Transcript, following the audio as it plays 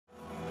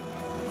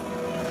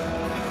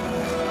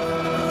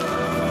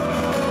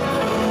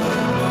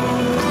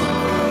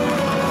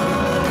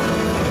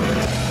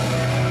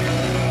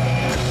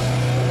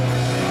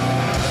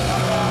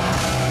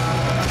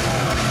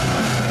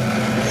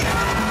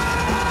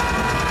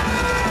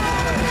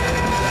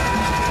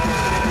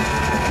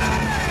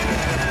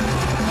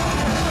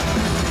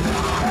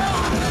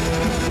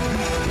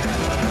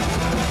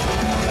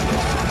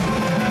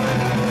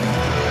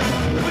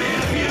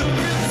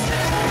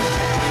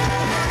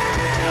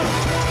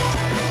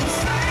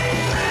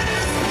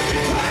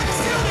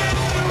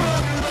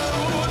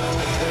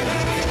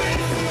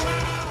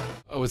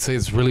would say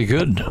it's really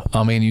good.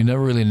 I mean, you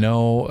never really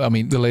know. I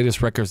mean, the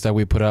latest records that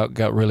we put out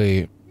got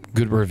really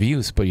good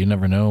reviews, but you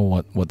never know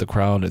what the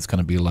crowd is going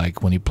to be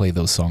like when you play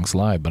those songs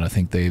live. But I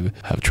think they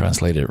have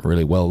translated it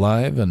really well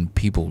live, and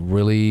people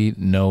really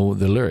know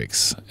the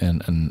lyrics.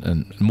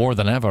 And more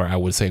than ever, I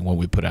would say, when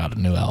we put out a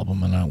new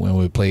album and when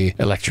we play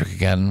Electric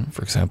Again,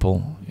 for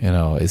example, you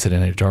know, Is It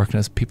Any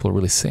Darkness, people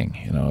really sing.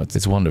 You know,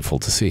 it's wonderful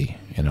to see,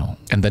 you know.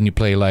 And then you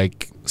play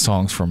like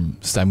songs from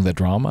Stabbing the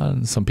Drama,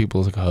 and some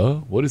people are like, huh,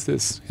 what is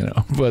this, you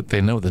know? But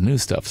they know the new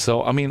stuff.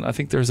 So I mean, I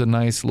think there's a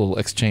nice little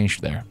exchange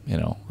there, you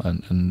know,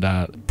 and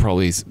that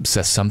probably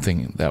says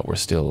something that we're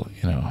still,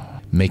 you know,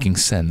 making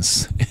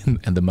sense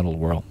in the metal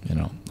world, you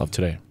know, of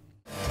today.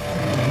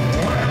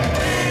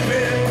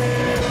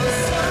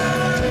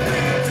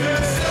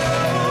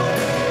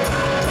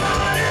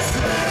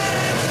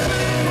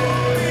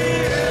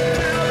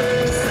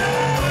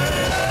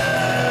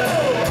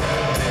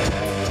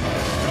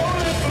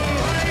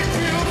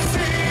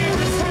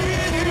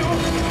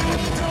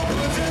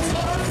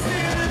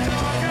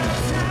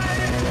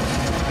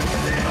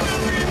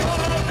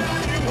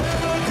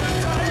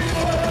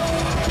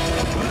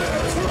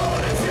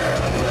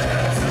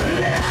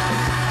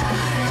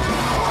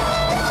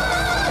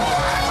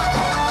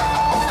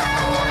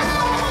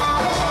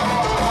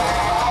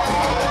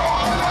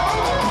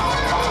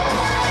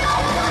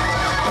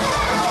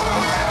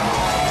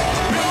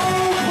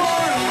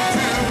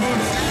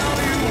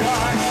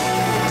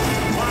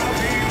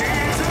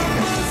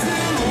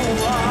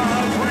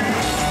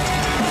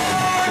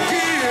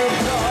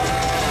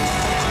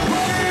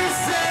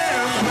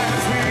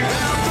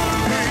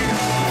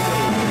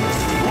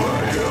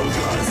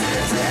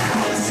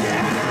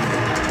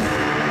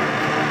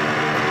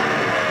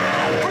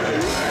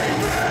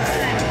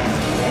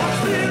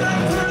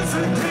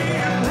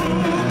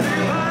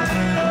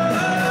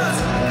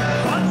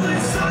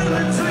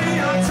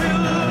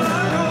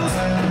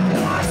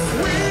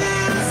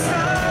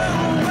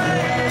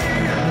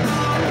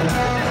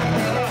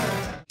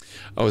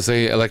 I would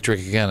say Electric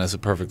Again is a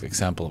perfect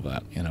example of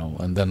that, you know.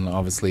 And then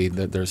obviously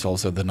there's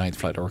also the Night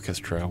Flight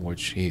Orchestra,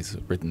 which he's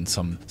written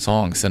some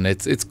songs, and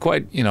it's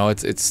quite, you know,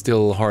 it's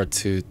still hard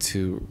to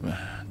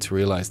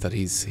realize that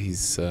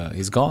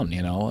he's gone,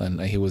 you know. And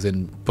he was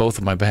in both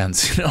of my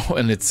bands, you know,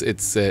 and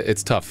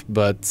it's tough,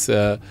 but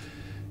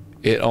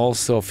it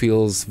also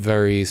feels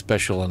very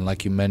special. And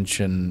like you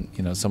mentioned,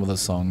 you know, some of the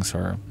songs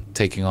are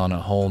taking on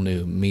a whole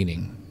new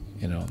meaning,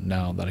 you know,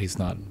 now that he's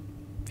not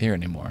here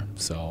anymore.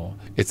 So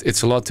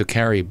it's a lot to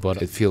carry,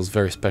 but it feels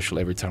very special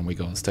every time we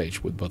go on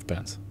stage with both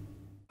bands.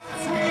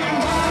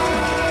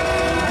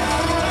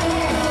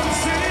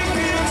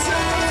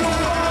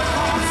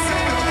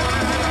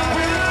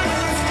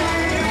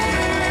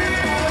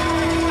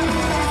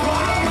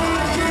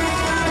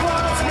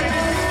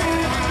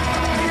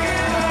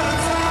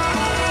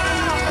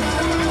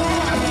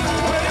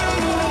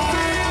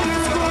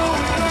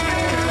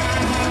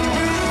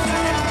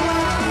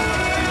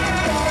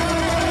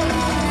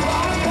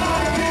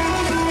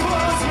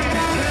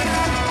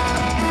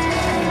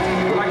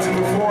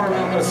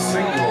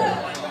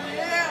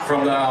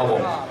 From the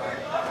album.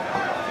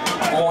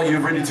 Are you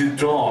ready to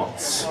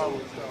dance?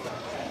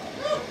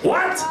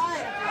 What? This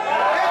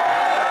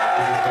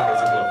is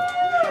Chaoszine.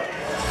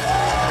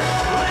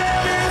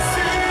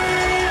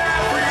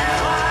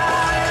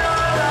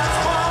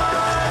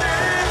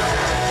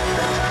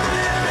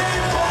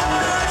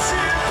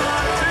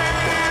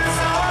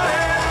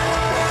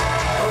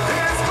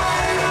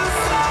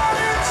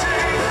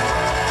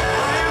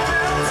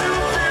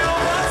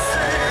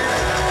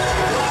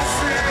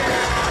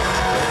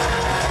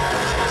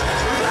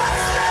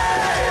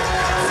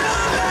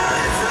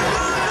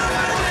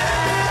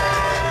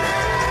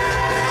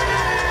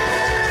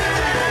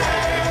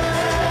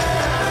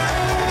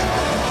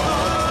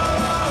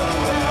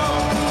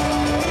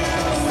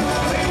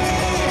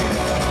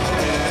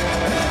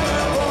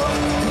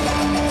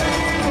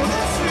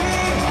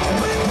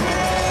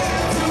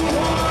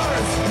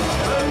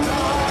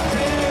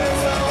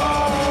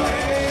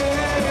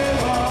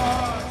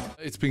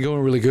 It's been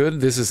going really good.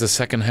 This is the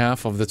second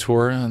half of the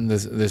tour, and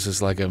this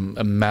is like a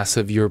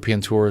massive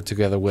European tour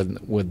together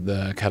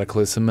with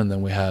Cataclysm, and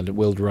then we had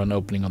Wild Run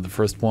opening on the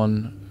first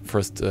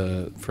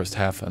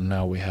half, and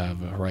now we have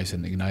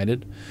Horizon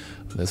Ignited,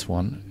 this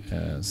one.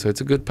 So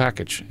it's a good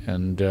package,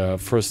 and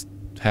first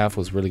half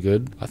was really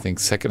good. I think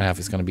second half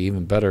is going to be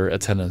even better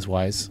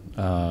attendance-wise.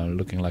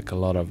 Looking like a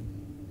lot of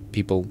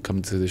people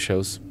coming to the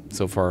shows.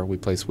 So far, we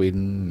played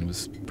Sweden. It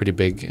was pretty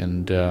big,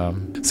 and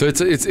so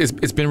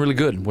it's been really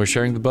good. We're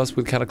sharing the bus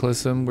with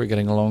Cataclysm. We're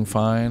getting along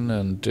fine,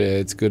 and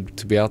it's good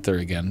to be out there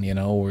again. You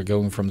know, we're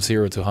going from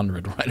 0 to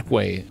 100 right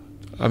away.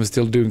 I'm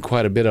still doing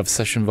quite a bit of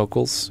session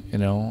vocals, you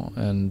know,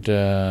 and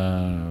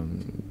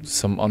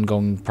some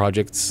ongoing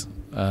projects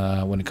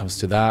when it comes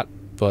to that.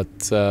 But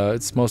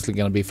it's mostly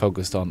going to be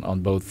focused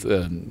on both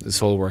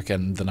Soilwork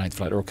and the Night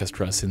Flight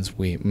Orchestra, since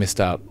we missed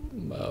out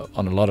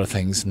on a lot of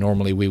things.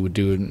 Normally we would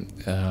do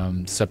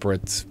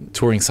separate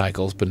touring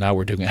cycles, but now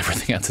we're doing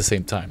everything at the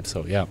same time.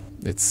 So yeah,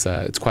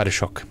 it's quite a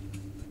shock,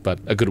 but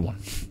a good one.